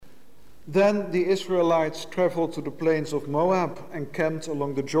Then the Israelites traveled to the plains of Moab and camped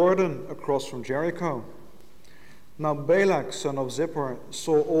along the Jordan across from Jericho. Now Balak, son of Zippor,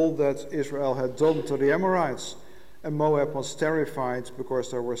 saw all that Israel had done to the Amorites, and Moab was terrified because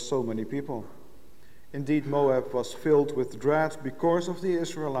there were so many people. Indeed, Moab was filled with dread because of the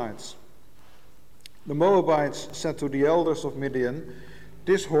Israelites. The Moabites said to the elders of Midian,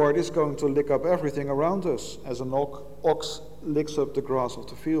 "This horde is going to lick up everything around us, as an ox licks up the grass of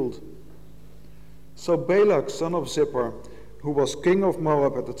the field." So Balak, son of Zippor, who was king of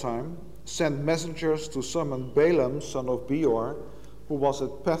Moab at the time, sent messengers to summon Balaam, son of Beor, who was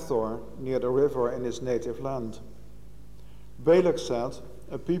at Pethor, near the river in his native land. Balak said,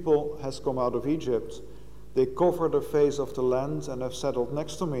 "A people has come out of Egypt. They cover the face of the land and have settled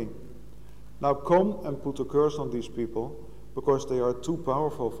next to me. Now come and put a curse on these people, because they are too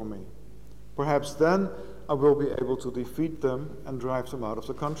powerful for me. Perhaps then I will be able to defeat them and drive them out of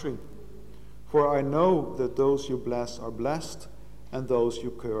the country. For I know that those you bless are blessed, and those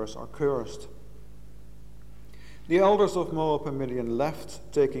you curse are cursed." The elders of Moab and Midian left,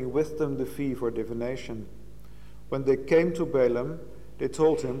 taking with them the fee for divination. When they came to Balaam, they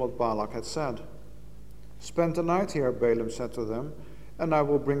told him what Balak had said. "Spend the night here," Balaam said to them, "and I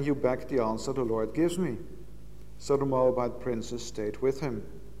will bring you back the answer the Lord gives me." So the Moabite princes stayed with him.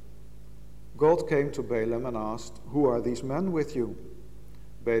 God came to Balaam and asked, "Who are these men with you?"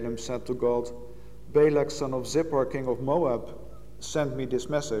 Balaam said to God, "Balak, son of Zippor, king of Moab, sent me this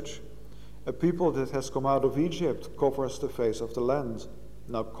message. A people that has come out of Egypt covers the face of the land.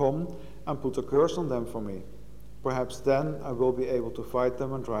 Now come and put a curse on them for me. Perhaps then I will be able to fight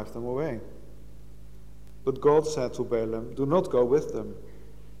them and drive them away." But God said to Balaam, "Do not go with them.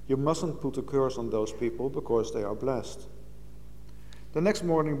 You mustn't put a curse on those people because they are blessed." The next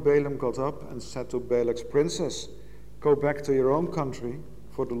morning Balaam got up and said to Balak's princes, "Go back to your own country,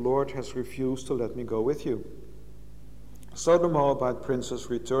 for the Lord has refused to let me go with you." So the Moabite princes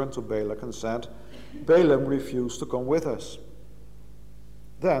returned to Balak and said, "Balaam refused to come with us."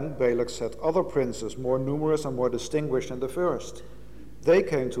 Then Balak set other princes, more numerous and more distinguished than the first. They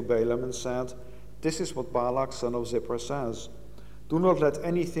came to Balaam and said, "This is what Balak, son of Zippor, says. Do not let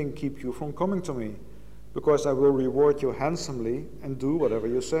anything keep you from coming to me, because I will reward you handsomely and do whatever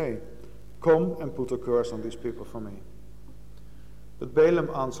you say. Come and put a curse on these people for me." But Balaam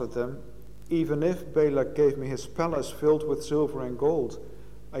answered them, "Even if Balak gave me his palace filled with silver and gold,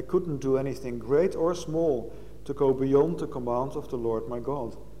 I couldn't do anything great or small to go beyond the command of the Lord my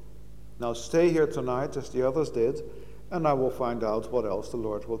God. Now stay here tonight as the others did, and I will find out what else the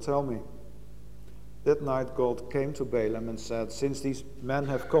Lord will tell me." That night God came to Balaam and said, "Since these men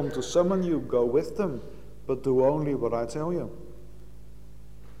have come to summon you, go with them, but do only what I tell you."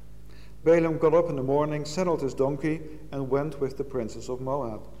 Balaam got up in the morning, saddled his donkey, and went with the princes of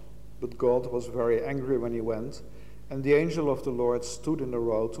Moab. But God was very angry when he went, and the angel of the Lord stood in the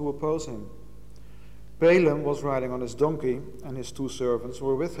road to oppose him. Balaam was riding on his donkey, and his 2 servants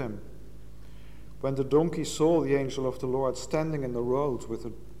were with him. When the donkey saw the angel of the Lord standing in the road with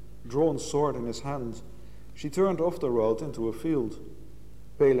a drawn sword in his hand, she turned off the road into a field.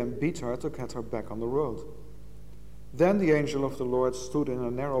 Balaam beat her to get her back on the road. Then the angel of the Lord stood in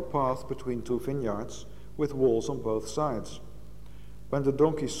a narrow path between 2 vineyards, with walls on both sides. When the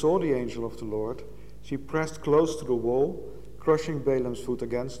donkey saw the angel of the Lord, she pressed close to the wall, crushing Balaam's foot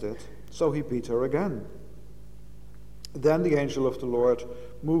against it, so he beat her again. Then the angel of the Lord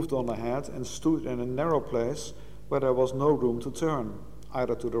moved on ahead and stood in a narrow place where there was no room to turn,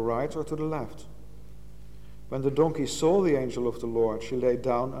 either to the right or to the left. When the donkey saw the angel of the Lord, she lay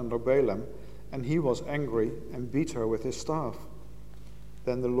down under Balaam, and he was angry and beat her with his staff.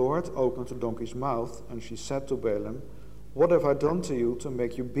 Then the Lord opened the donkey's mouth, and she said to Balaam, "What have I done to you to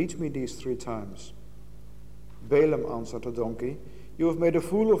make you beat me these 3 times?" Balaam answered the donkey, "You have made a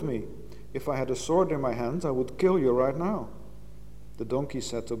fool of me. If I had a sword in my hand, I would kill you right now." The donkey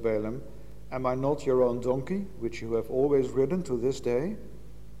said to Balaam, "Am I not your own donkey, which you have always ridden to this day?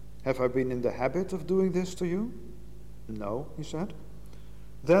 Have I been in the habit of doing this to you?" "No," he said.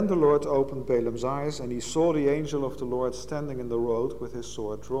 Then the Lord opened Balaam's eyes, and he saw the angel of the Lord standing in the road with his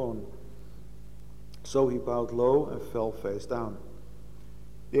sword drawn. So he bowed low and fell face down.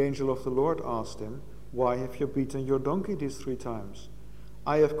 The angel of the Lord asked him, "Why have you beaten your donkey these 3 times?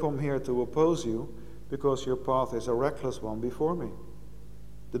 I have come here to oppose you, because your path is a reckless one before me.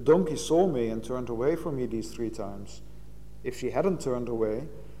 The donkey saw me and turned away from me these 3 times. If she hadn't turned away,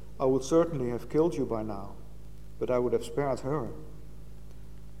 I would certainly have killed you by now, but I would have spared her."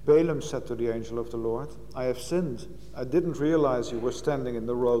 Balaam said to the angel of the Lord, "I have sinned. I didn't realize you were standing in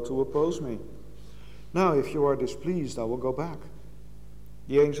the road to oppose me. Now, if you are displeased, I will go back."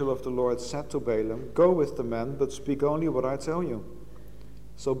 The angel of the Lord said to Balaam, "Go with the men, but speak only what I tell you."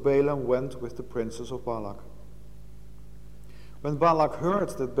 So Balaam went with the princes of Balak. When Balak heard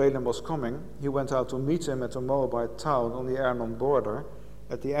that Balaam was coming, he went out to meet him at a Moabite town on the Arnon border,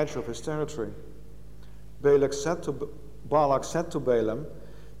 at the edge of his territory. Balak said to Balaam,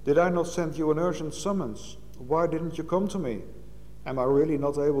 "Did I not send you an urgent summons? Why didn't you come to me? Am I really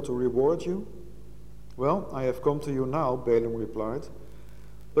not able to reward you?" "Well, I have come to you now," Balaam replied.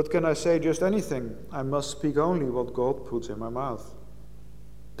 "But can I say just anything? I must speak only what God puts in my mouth."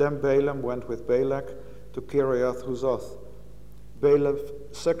 Then Balaam went with Balak to Kiriath Huzoth. Balaam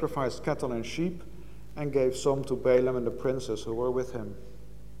sacrificed cattle and sheep and gave some to Balaam and the princes who were with him.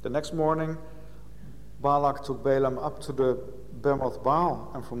 The next morning, Balak took Balaam up to the Bemoth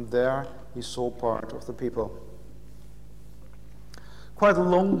Baal, and from there he saw part of the people. Quite a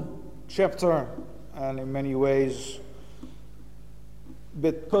long chapter, and in many ways a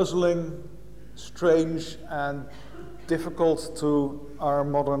bit puzzling, strange, and difficult to our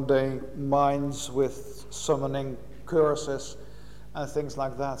modern day minds, with summoning curses and things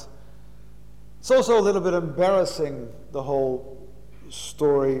like that. It's also a little bit embarrassing, the whole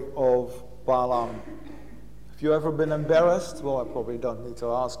story of Balaam. Have you ever been embarrassed? Well, I probably don't need to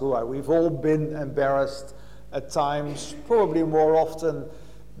ask who. We've all been embarrassed at times, probably more often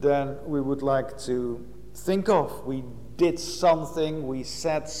than we would like to think of. We did something, we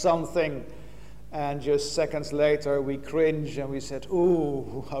said something, and just seconds later we cringe and we said,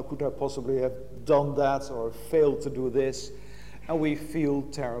 "Ooh, how could I possibly have done that or failed to do this?" And we feel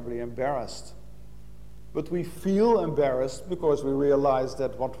terribly embarrassed. But we feel embarrassed because we realize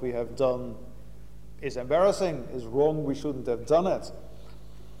that what we have done is embarrassing, is wrong, we shouldn't have done it.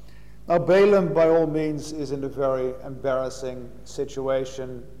 Now, Balaam, by all means, is in a very embarrassing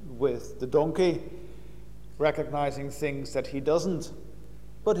situation with the donkey, recognizing things that he doesn't.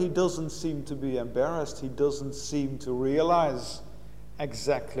 But he doesn't seem to be embarrassed. He doesn't seem to realize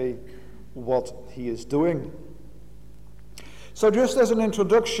exactly what he is doing. So just as an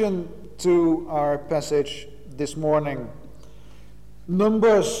introduction to our passage this morning,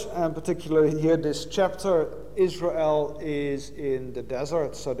 Numbers, and particularly here this chapter, Israel is in the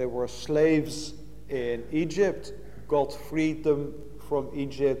desert. So they were slaves in Egypt. God freed them from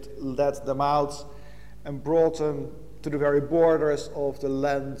Egypt, led them out, and brought them to the very borders of the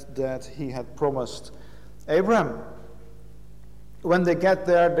land that he had promised Abraham. When they get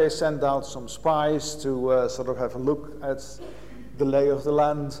there, they send out some spies to sort of have a look at the lay of the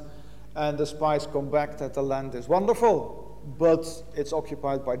land, and the spies come back that the land is wonderful, but it's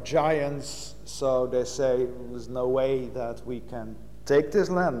occupied by giants, so they say there's no way that we can take this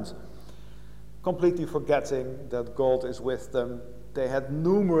land, completely forgetting that God is with them. They had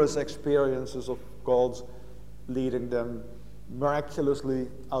numerous experiences of God leading them miraculously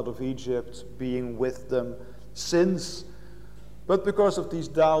out of Egypt, being with them since. But because of these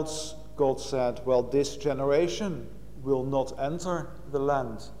doubts, God said, well, this generation will not enter the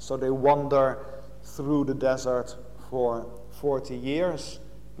land. So they wander through the desert for 40 years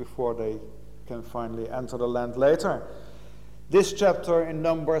before they can finally enter the land later. This chapter in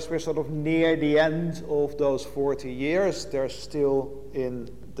Numbers, we're sort of near the end of those 40 years. They're still in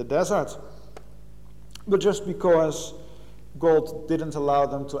the desert. But just because God didn't allow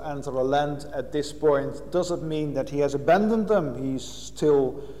them to enter a land at this point doesn't mean that he has abandoned them. He's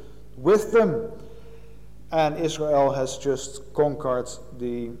still with them. And Israel has just conquered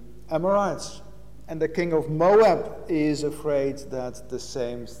the Amorites. And the king of Moab is afraid that the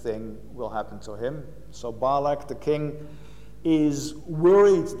same thing will happen to him. So Balak, the king, is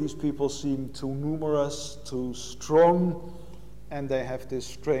worried. These people seem too numerous, too strong, and they have this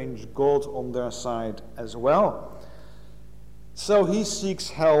strange god on their side as well. So he seeks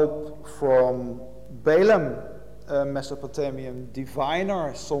help from Balaam, a Mesopotamian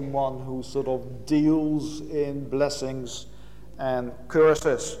diviner, someone who sort of deals in blessings and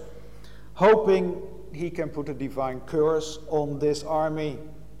curses, hoping he can put a divine curse on this army,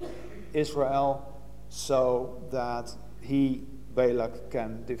 Israel, so that he, Balak,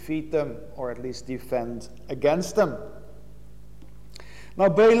 can defeat them, or at least defend against them. Now,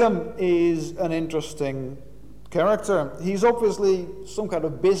 Balaam is an interesting character. He's obviously some kind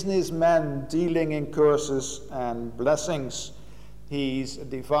of businessman dealing in curses and blessings. He's a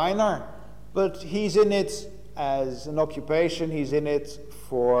diviner, but he's in it as an occupation. He's in it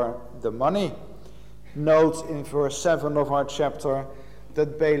for the money. Note in verse 7 of our chapter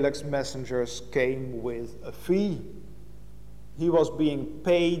that Balak's messengers came with a fee. He was being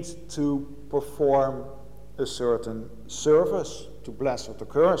paid to perform a certain service, to bless or to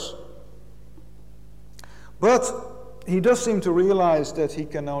curse. But he does seem to realize that he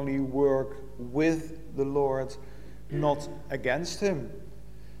can only work with the Lord, not against him.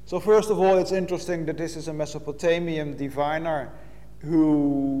 So first of all, it's interesting that this is a Mesopotamian diviner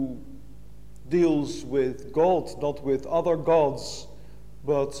who deals with God, not with other gods,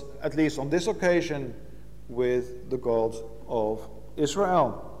 but at least on this occasion with the God of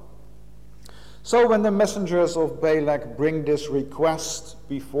Israel. So when the messengers of Balak bring this request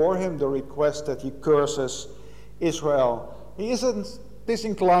before him, the request that he curses Israel, he isn't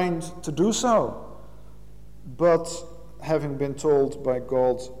disinclined to do so, but having been told by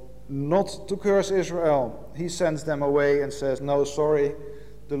God not to curse Israel, he sends them away and says, no, sorry,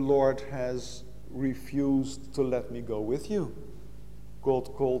 the Lord has refused to let me go with you.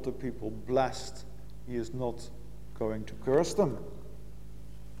 God called the people blessed. He is not going to curse them.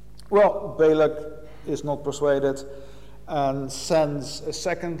 Well, Balak is not persuaded and sends a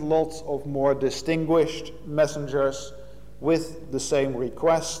second lot of more distinguished messengers with the same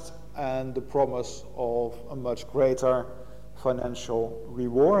request and the promise of a much greater financial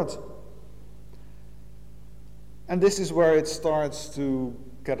reward. And this is where it starts to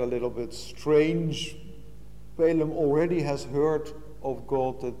get a little bit strange. Balaam already has heard of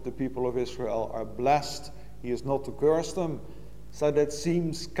God that the people of Israel are blessed. He is not to curse them. So that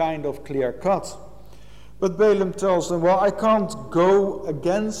seems kind of clear-cut. But Balaam tells them, well, I can't go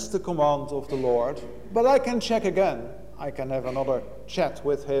against the command of the Lord, but I can check again. I can have another chat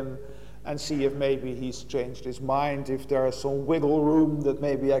with him and see if maybe he's changed his mind, if there is some wiggle room that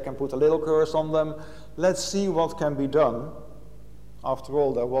maybe I can put a little curse on them. Let's see what can be done. After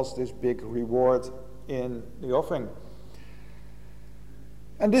all, there was this big reward in the offering.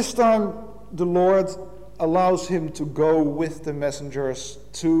 And this time the Lord allows him to go with the messengers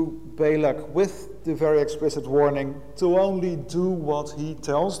to Balak with the very explicit warning to only do what he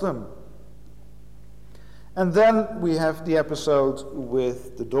tells them. And then we have the episode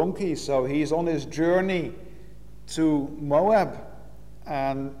with the donkey. So he's on his journey to Moab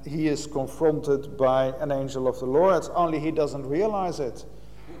and he is confronted by an angel of the Lord, only he doesn't realize it.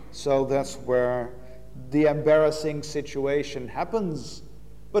 So that's where the embarrassing situation happens.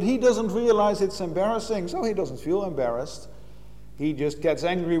 But he doesn't realize it's embarrassing, so he doesn't feel embarrassed. He just gets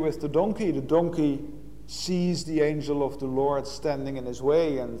angry with the donkey. The donkey sees the angel of the Lord standing in his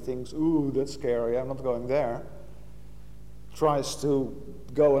way and thinks, ooh, that's scary, I'm not going there. Tries to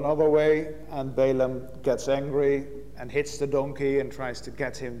go another way, and Balaam gets angry and hits the donkey and tries to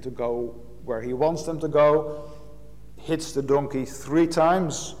get him to go where he wants them to go. Hits the donkey 3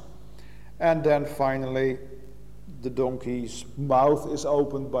 times, and then finally the donkey's mouth is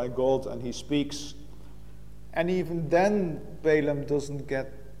opened by God and he speaks. And even then Balaam doesn't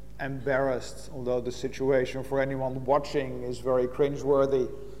get embarrassed, although the situation for anyone watching is very cringeworthy.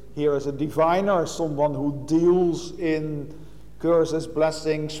 Here is a diviner, someone who deals in curses,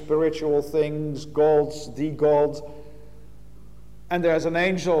 blessings, spiritual things, gods, the God. And there's an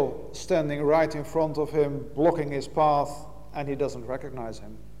angel standing right in front of him, blocking his path, and he doesn't recognize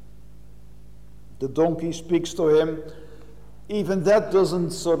him. The donkey speaks to him. Even that doesn't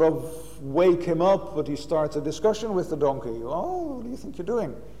sort of wake him up, but he starts a discussion with the donkey. Oh, what do you think you're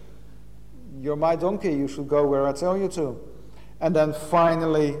doing? You're my donkey, you should go where I tell you to. And then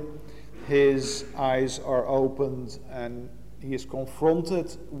finally, his eyes are opened and he is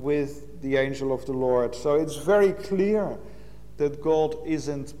confronted with the angel of the Lord. So it's very clear that God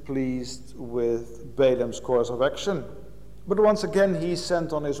isn't pleased with Balaam's course of action. But once again, he's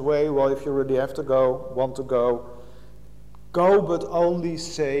sent on his way. Well, if you really have to go, want to go, go, but only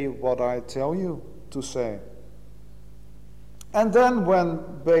say what I tell you to say. And then when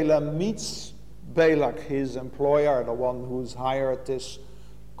Balaam meets Balak, his employer, the one who's hired this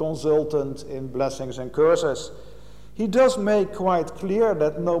consultant in blessings and curses, he does make quite clear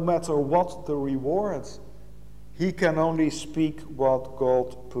that no matter what the reward, he can only speak what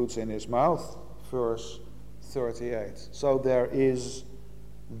God puts in his mouth. Verse 38. So there is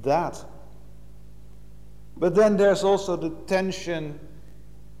that. But then there's also the tension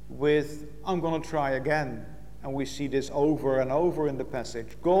with, I'm going to try again. And we see this over and over in the passage.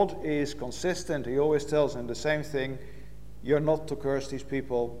 God is consistent. He always tells him the same thing. You're not to curse these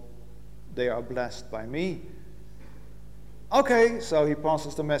people. They are blessed by me. Okay, so he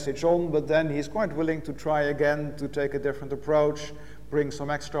passes the message on, but then he's quite willing to try again, to take a different approach, bring some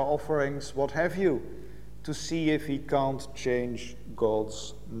extra offerings, what have you, to see if he can't change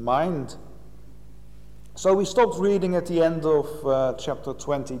God's mind. So we stopped reading at the end of chapter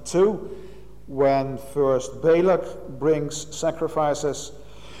 22, when first Balak brings sacrifices,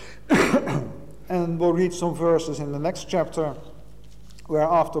 and we'll read some verses in the next chapter, where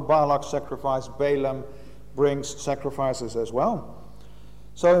after Balak sacrificed, Balaam brings sacrifices as well.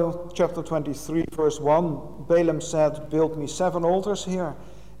 So chapter 23, verse 1, Balaam said, "Build me 7 altars here,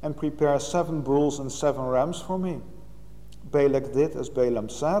 and prepare 7 bulls and 7 rams for me." Balak did as Balaam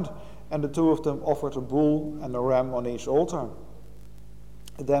said, and the 2 of them offered a bull and a ram on each altar.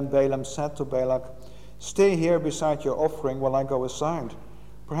 Then Balaam said to Balak, "Stay here beside your offering while I go aside.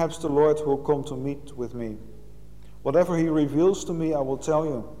 Perhaps the Lord will come to meet with me. Whatever he reveals to me, I will tell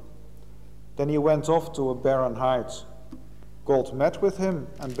you." Then he went off to a barren height. God met with him,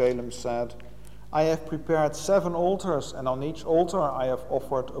 and Balaam said, "I have prepared 7 altars, and on each altar I have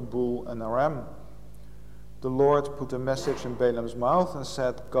offered a bull and a ram." The Lord put a message in Balaam's mouth and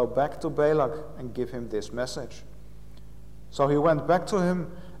said, "Go back to Balak and give him this message." So he went back to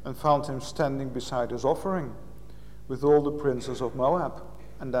him and found him standing beside his offering with all the princes of Moab.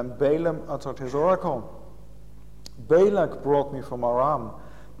 And then Balaam uttered his oracle. "Balak brought me from Aram,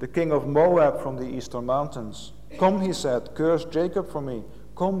 the king of Moab from the eastern mountains. Come," he said, "curse Jacob for me.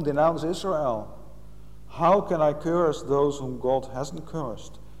 Come, denounce Israel. How can I curse those whom God hasn't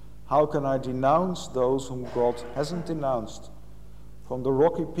cursed? How can I denounce those whom God hasn't denounced? From the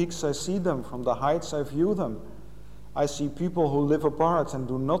rocky peaks I see them, from the heights I view them. I see people who live apart and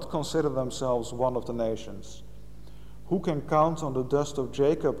do not consider themselves one of the nations. Who can count on the dust of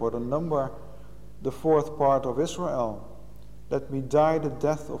Jacob or the number the 4th part of Israel? Let me die the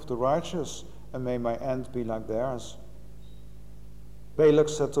death of the righteous, and may my end be like theirs." Balak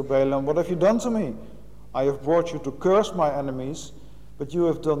said to Balaam, "What have you done to me? I have brought you to curse my enemies, but you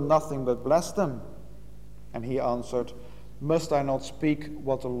have done nothing but bless them." And he answered, "Must I not speak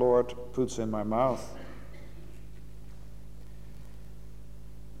what the Lord puts in my mouth?"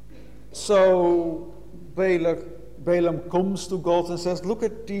 So Balaam comes to God and says, "Look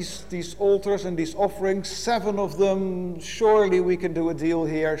at these altars and these offerings, 7 of them. Surely we can do a deal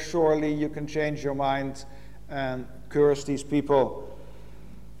here. Surely you can change your mind and curse these people."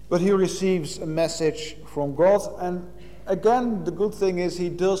 But he receives a message from God, and again, the good thing is he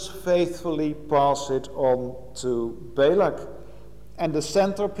does faithfully pass it on to Balak. And the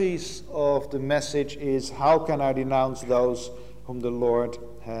centerpiece of the message is, how can I denounce those whom the Lord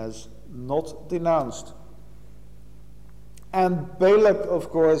has not denounced? And Balak, of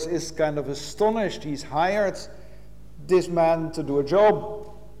course, is kind of astonished. He's hired this man to do a job,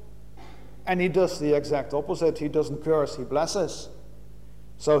 and he does the exact opposite. He doesn't curse, he blesses.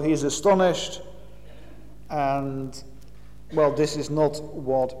 So he's astonished, and well, this is not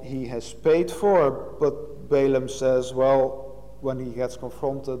what he has paid for. But Balaam says, well, when he gets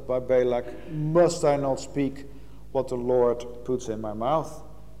confronted by Balak, "Must I not speak what the Lord puts in my mouth?"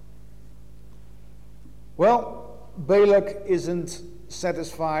 Well, Balak isn't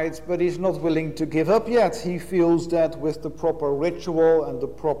satisfied, but he's not willing to give up yet. He feels that with the proper ritual and the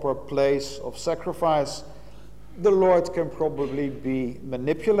proper place of sacrifice, the Lord can probably be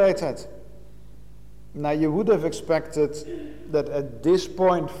manipulated. Now, you would have expected that at this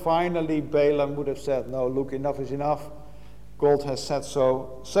point, finally, Balaam would have said, "No, look, enough is enough. God has said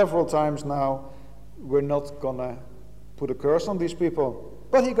so several times now. We're not going to put a curse on these people."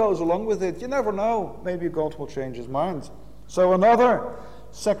 But he goes along with it. You never know. Maybe God will change his mind. So another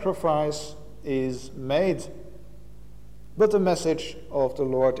sacrifice is made. But the message of the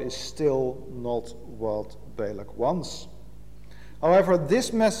Lord is still not what Balak wants. However,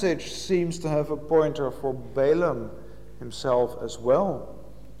 this message seems to have a pointer for Balaam himself as well.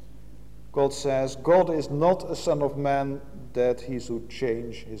 God says, "God is not a son of man that he should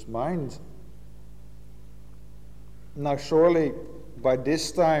change his mind." Now, surely, by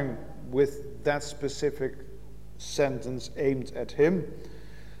this time, with that specific sentence aimed at him,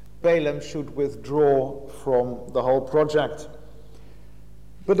 Balaam should withdraw from the whole project.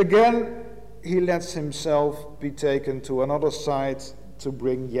 But again, he lets himself be taken to another side to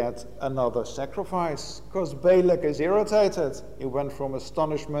bring yet another sacrifice, because Balak is irritated. He went from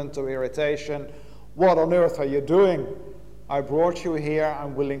astonishment to irritation. "What on earth are you doing? I brought you here,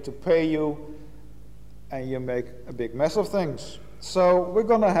 I'm willing to pay you, and you make a big mess of things." So we're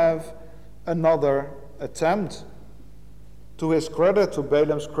going to have another attempt. To his credit, to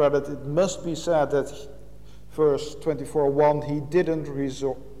Balaam's credit, it must be said that verse 24:1, he didn't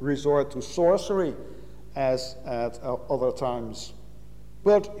resort to sorcery as at other times.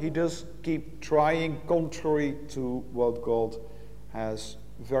 But he does keep trying, contrary to what God has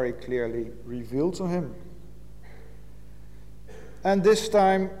very clearly revealed to him. And this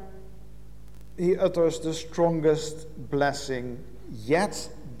time, he utters the strongest blessing yet,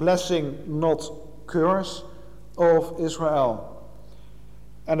 blessing, not curse, of Israel.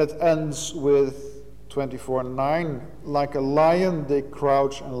 And it ends with 24:9, like a lion they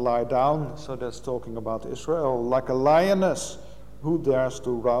crouch and lie down. So that's talking about Israel. Like a lioness, who dares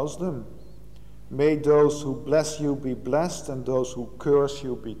to rouse them? May those who bless you be blessed, and those who curse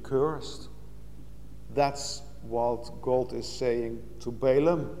you be cursed. That's what God is saying to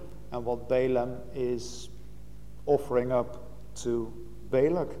Balaam, and what Balaam is offering up to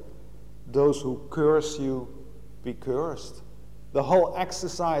Balak. Those who curse you be cursed. The whole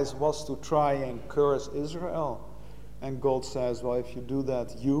exercise was to try and curse Israel. And God says, well, if you do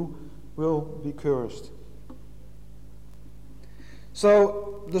that, you will be cursed.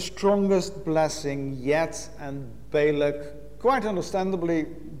 So, the strongest blessing yet, and Balak, quite understandably,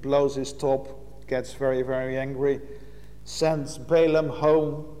 blows his top, gets very, very angry, sends Balaam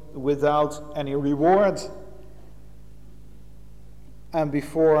home without any reward. And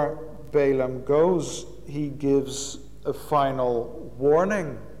before Balaam goes, he gives a final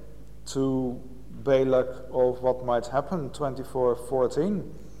warning to Balak of what might happen, 24:14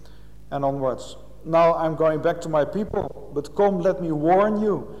 and onwards. Now I'm going back to my people, but come, let me warn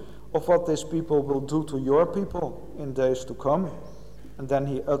you of what this people will do to your people in days to come. And then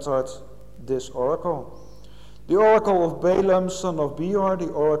he uttered this oracle. The oracle of Balaam, son of Beor, the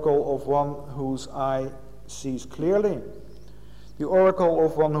oracle of one whose eye sees clearly. The oracle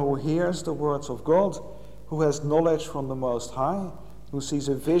of one who hears the words of God, who has knowledge from the Most High, who sees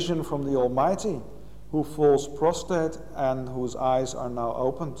a vision from the Almighty, who falls prostrate and whose eyes are now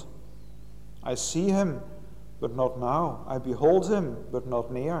opened. I see him, but not now. I behold him, but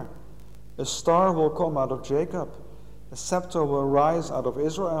not near. A star will come out of Jacob. A scepter will rise out of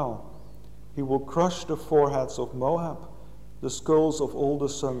Israel. He will crush the foreheads of Moab, the skulls of all the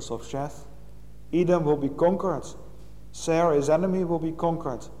sons of Sheth. Edom will be conquered. Seir, his enemy, will be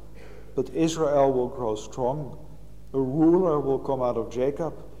conquered. But Israel will grow strong. A ruler will come out of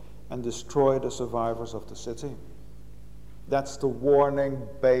Jacob and destroy the survivors of the city. That's the warning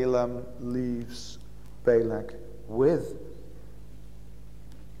Balaam leaves Balak with.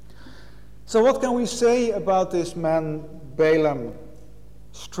 So what can we say about this man Balaam?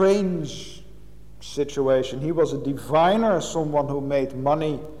 Strange situation. He was a diviner, someone who made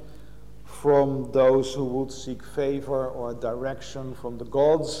money from those who would seek favor or direction from the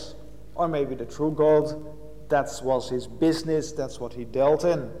gods, or maybe the true God. That was his business, that's what he dealt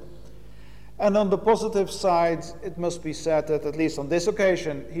in. And on the positive side, it must be said that at least on this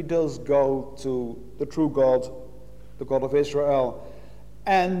occasion, he does go to the true God, the God of Israel,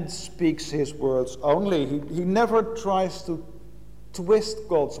 and speaks his words only. He never tries to twist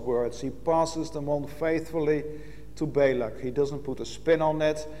God's words. He passes them on faithfully to Balak. He doesn't put a spin on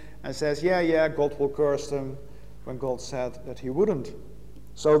it and says, yeah, God will curse them, when God said that he wouldn't.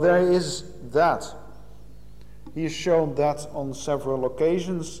 So there is that. He's shown that on several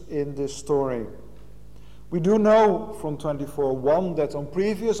occasions in this story. We do know from 24:1 that on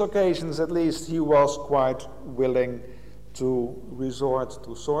previous occasions at least he was quite willing to resort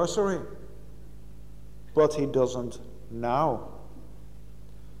to sorcery. But he doesn't now.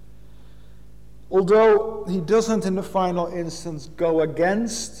 Although he doesn't in the final instance go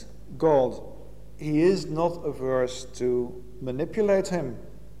against God, he is not averse to manipulate him,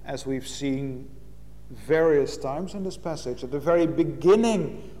 as we've seen various times in this passage. At the very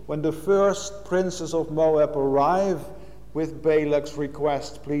beginning, when the first princes of Moab arrive with Balak's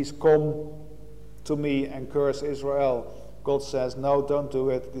request, please come to me and curse Israel, God says, no, don't do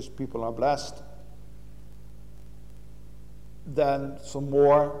it, these people are blessed. Then some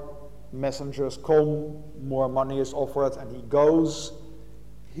more messengers come, more money is offered, and he goes.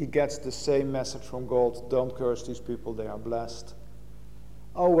 He gets the same message from God, don't curse these people, they are blessed.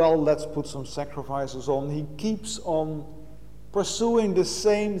 Oh well, let's put some sacrifices on. He keeps on pursuing the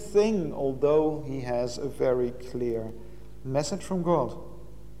same thing, although he has a very clear message from God.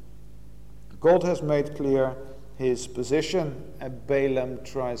 God has made clear his position, and Balaam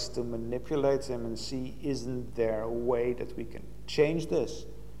tries to manipulate him and see, isn't there a way that we can change this?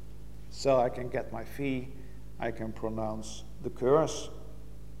 So I can get my fee, I can pronounce the curse.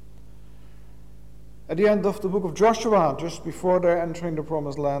 At the end of the book of Joshua, just before they're entering the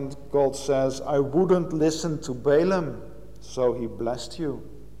promised land, God says, I wouldn't listen to Balaam, so he blessed you.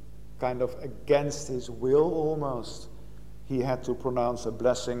 Kind of against his will almost. He had to pronounce a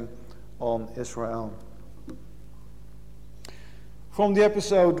blessing on Israel. From the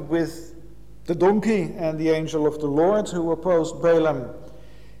episode with the donkey and the angel of the Lord who opposed Balaam,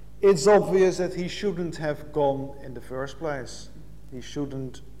 it's obvious that he shouldn't have gone in the first place. He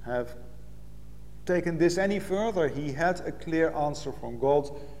shouldn't have taken this any further. He had a clear answer from God,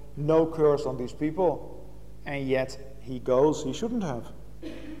 no curse on these people, and yet he goes. He shouldn't have.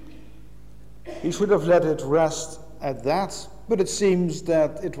 He should have let it rest at that, but it seems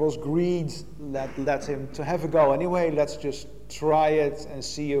that it was greed that led him to have a go anyway. Let's just try it and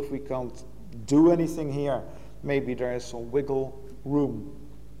see if we can't do anything here. Maybe there is some wiggle room.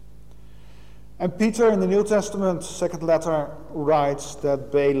 And Peter in the New Testament, second letter, writes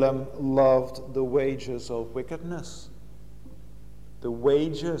that Balaam loved the wages of wickedness. The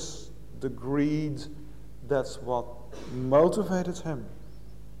wages, the greed, that's what motivated him.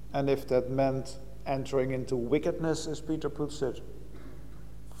 And if that meant entering into wickedness, as Peter puts it,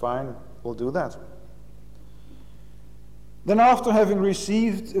 fine, we'll do that. Then after having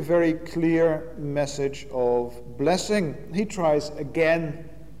received a very clear message of blessing, he tries again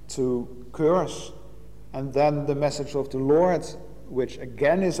to curse. And then the message of the Lord, which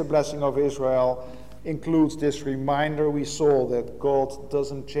again is a blessing of Israel, includes this reminder we saw that God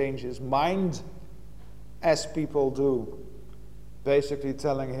doesn't change his mind as people do. Basically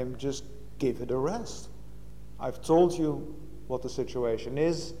telling him, just give it a rest. I've told you what the situation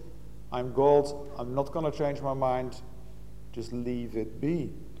is. I'm God. I'm not going to change my mind. Just leave it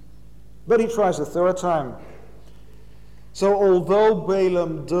be. But he tries a third time. So although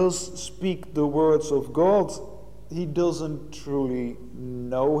Balaam does speak the words of God, he doesn't truly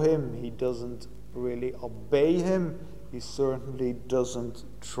know him. He doesn't really obey him. He certainly doesn't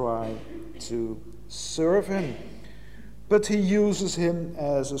try to serve him. But he uses him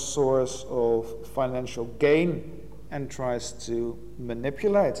as a source of financial gain and tries to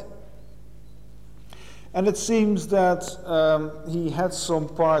manipulate. And it seems that he had some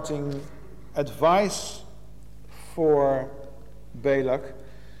parting advice for Balak.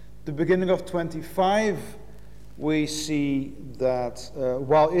 The beginning of 25, we see that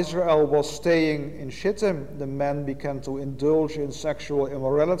while Israel was staying in Shittim, the men began to indulge in sexual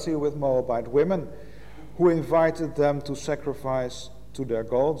immorality with Moabite women, who invited them to sacrifice to their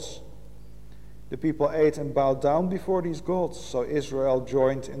gods. The people ate and bowed down before these gods, so Israel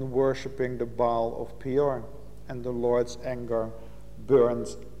joined in worshipping the Baal of Peor, and the Lord's anger burned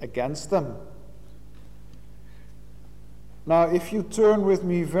against them. Now, if you turn with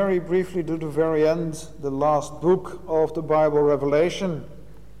me very briefly to the very end, the last book of the Bible, Revelation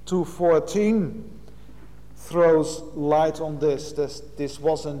 2:14, throws light on this. This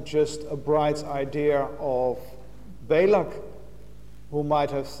wasn't just a bright idea of Balak, who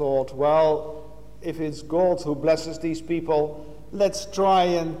might have thought, well, if it's God who blesses these people, let's try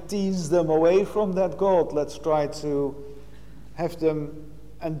and tease them away from that God. Let's try to have them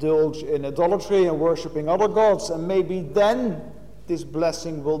indulge in idolatry and worshipping other gods, and maybe then this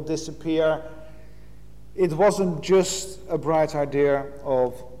blessing will disappear. It wasn't just a bright idea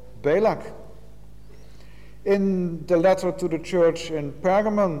of Balak. In the letter to the church in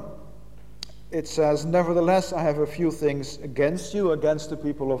Pergamon, it says, "Nevertheless, I have a few things against you, against the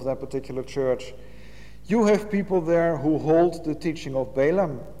people of that particular church. You have people there who hold the teaching of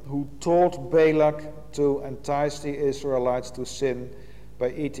Balaam, who taught Balak to entice the Israelites to sin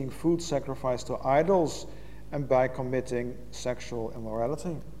by eating food sacrificed to idols and by committing sexual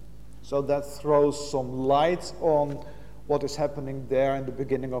immorality." So that throws some light on what is happening there in the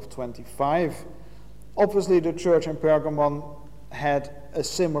beginning of 25. Obviously, the church in Pergamon had a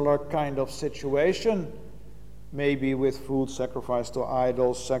similar kind of situation, maybe with food sacrificed to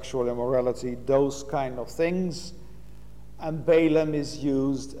idols, sexual immorality, those kind of things. And Balaam is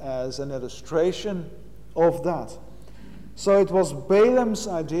used as an illustration of that. So it was Balaam's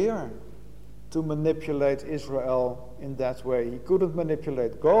idea to manipulate Israel in that way. He couldn't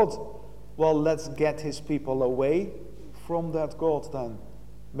manipulate God. Well, let's get his people away from that God then.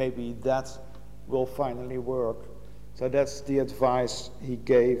 Maybe that will finally work. So that's the advice he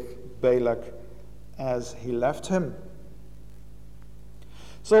gave Balak as he left him.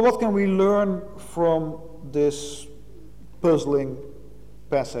 So what can we learn from this puzzling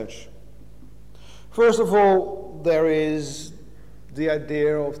passage? First of all, there is the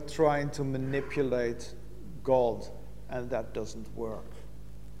idea of trying to manipulate God, and that doesn't work.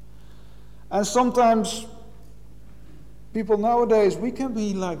 And sometimes people nowadays, we can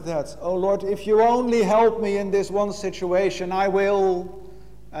be like that. Oh Lord, if you only help me in this one situation, I will.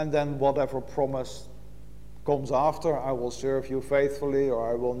 And then whatever promise comes after, I will serve you faithfully, or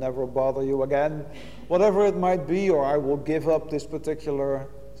I will never bother you again. Whatever it might be, or I will give up this particular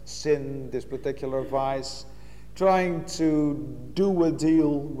sin, this particular vice. Trying to do a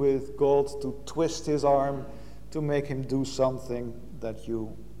deal with God, to twist his arm, to make him do something that you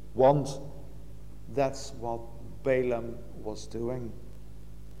want. That's what Balaam was doing.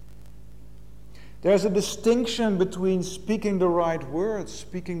 There's a distinction between speaking the right words,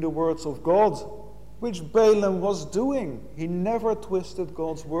 speaking the words of God, which Balaam was doing. He never twisted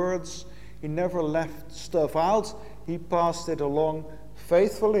God's words. He never left stuff out. He passed it along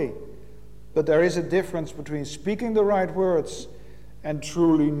faithfully. But there is a difference between speaking the right words and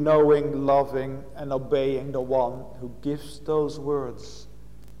truly knowing, loving, and obeying the one who gives those words.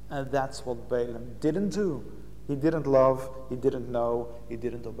 And that's what Balaam didn't do. He didn't love, he didn't know, he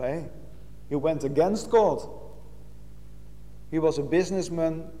didn't obey. He went against God. He was a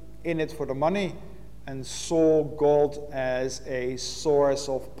businessman in it for the money and saw God as a source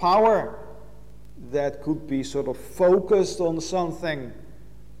of power that could be sort of focused on something,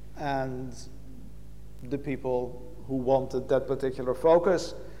 and the people who wanted that particular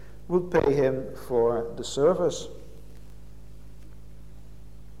focus would pay him for the service.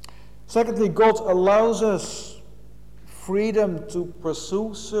 Secondly, God allows us freedom to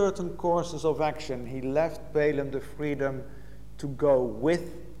pursue certain courses of action. He left Balaam the freedom to go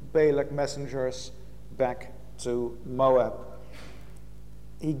with Balak messengers back to Moab.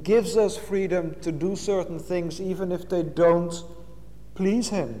 He gives us freedom to do certain things even if they don't please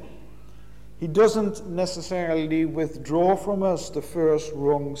him. He doesn't necessarily withdraw from us the first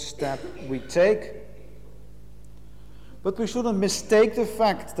wrong step we take. But we shouldn't mistake the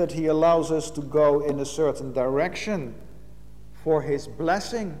fact that he allows us to go in a certain direction for his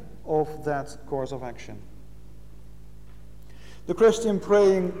blessing of that course of action. The Christian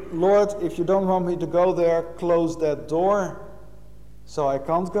praying, Lord, if you don't want me to go there, close that door so I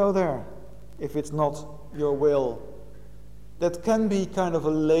can't go there if it's not your will. That can be kind of a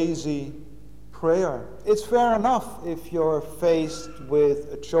lazy prayer. It's fair enough if you're faced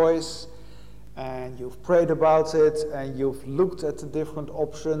with a choice and you've prayed about it and you've looked at the different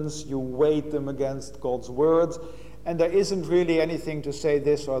options, you weighed them against God's word, and there isn't really anything to say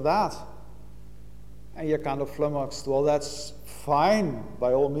this or that. And you're kind of flummoxed. Well, that's fine.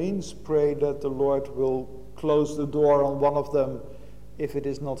 By all means, pray that the Lord will close the door on one of them if it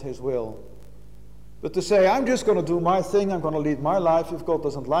is not his will. But to say, I'm just going to do my thing, I'm going to lead my life, if God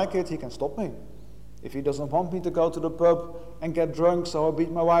doesn't like it, he can stop me. If he doesn't want me to go to the pub and get drunk so I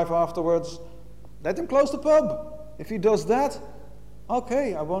beat my wife afterwards, let him close the pub. If he does that,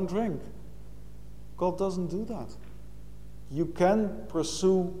 okay, I won't drink. God doesn't do that. You can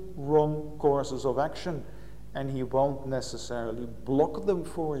pursue wrong courses of action, and he won't necessarily block them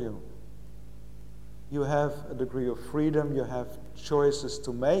for you. You have a degree of freedom, you have choices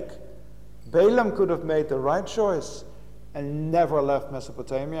to make. Balaam could have made the right choice and never left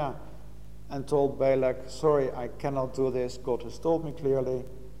Mesopotamia and told Balak, sorry, I cannot do this, God has told me clearly,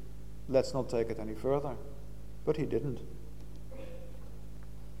 let's not take it any further. But he didn't.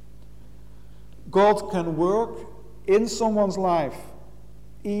 God can work in someone's life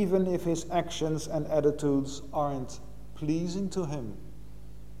even if his actions and attitudes aren't pleasing to him.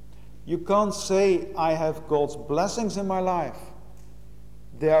 You can't say, I have God's blessings in my life,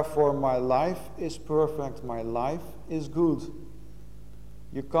 therefore my life is perfect, my life is good.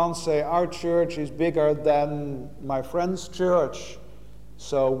 You can't say, our church is bigger than my friend's church,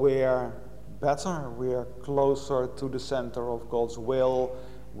 so we're better, we're closer to the center of God's will,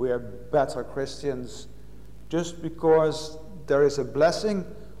 we're better Christians. Just because there is a blessing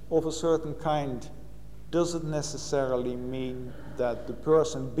of a certain kind doesn't necessarily mean that the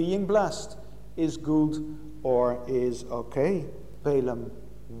person being blessed is good or is okay. Balaam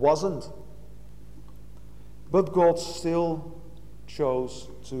wasn't. But God still chose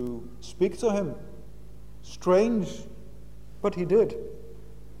to speak to him. Strange, but he did.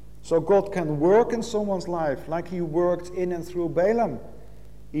 So God can work in someone's life like he worked in and through Balaam,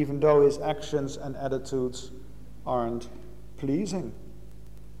 even though his actions and attitudes aren't pleasing.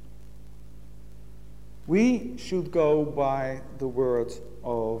 We should go by the word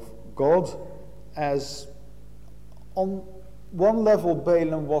of God, as on one level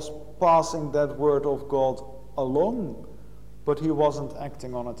Balaam was passing that word of God along, but he wasn't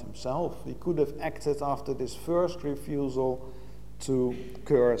acting on it himself. He could have acted after this first refusal to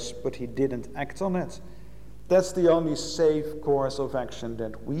curse, but he didn't act on it. That's the only safe course of action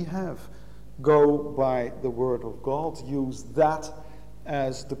that we have. Go by the word of God. Use that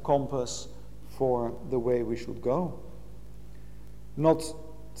as the compass for the way we should go. Not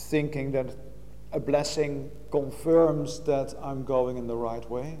thinking that a blessing confirms that I'm going in the right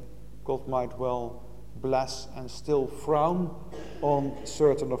way. God might well bless and still frown on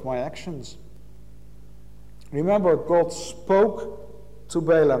certain of my actions. Remember, God spoke to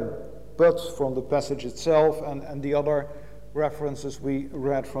Balaam, but from the passage itself and the other references we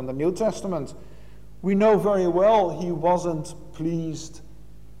read from the New Testament, we know very well he wasn't pleased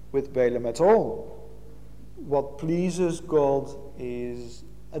with Balaam at all. What pleases God is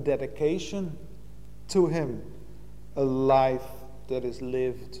a dedication to him, a life that is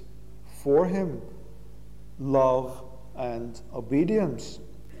lived for him: love and obedience.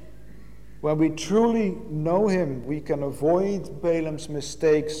 When we truly know him, we can avoid Balaam's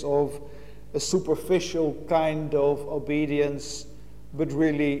mistakes of a superficial kind of obedience, but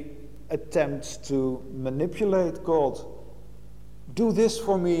really attempts to manipulate God. Do this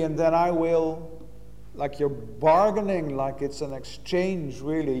for me and then I will. Like you're bargaining, like it's an exchange,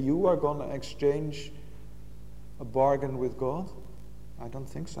 really. You are going to exchange a bargain with God? I don't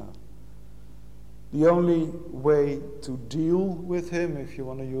think so. The only way to deal with him, if you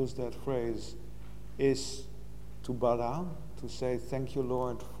want to use that phrase, is to bow down, to say, thank you,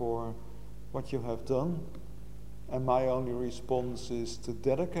 Lord, for what you have done. And my only response is to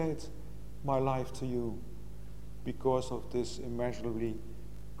dedicate my life to you because of this immeasurably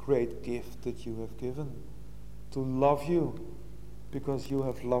great gift that you have given. To love you because you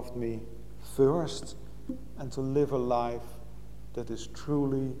have loved me first, and to live a life that is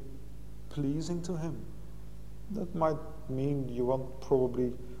truly pleasing to him. That might mean you won't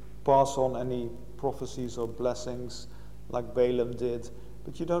probably pass on any prophecies or blessings like Balaam did,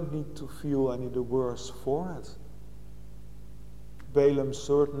 but you don't need to feel any the worse for it. Balaam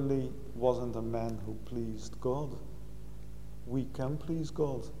certainly wasn't a man who pleased God. We can please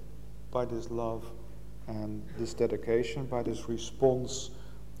God by this love and this dedication, by this response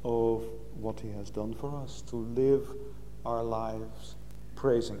of what he has done for us, to live our lives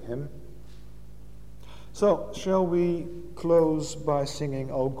praising him. So, shall we close by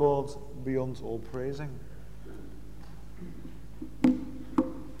singing, O God, beyond all praising?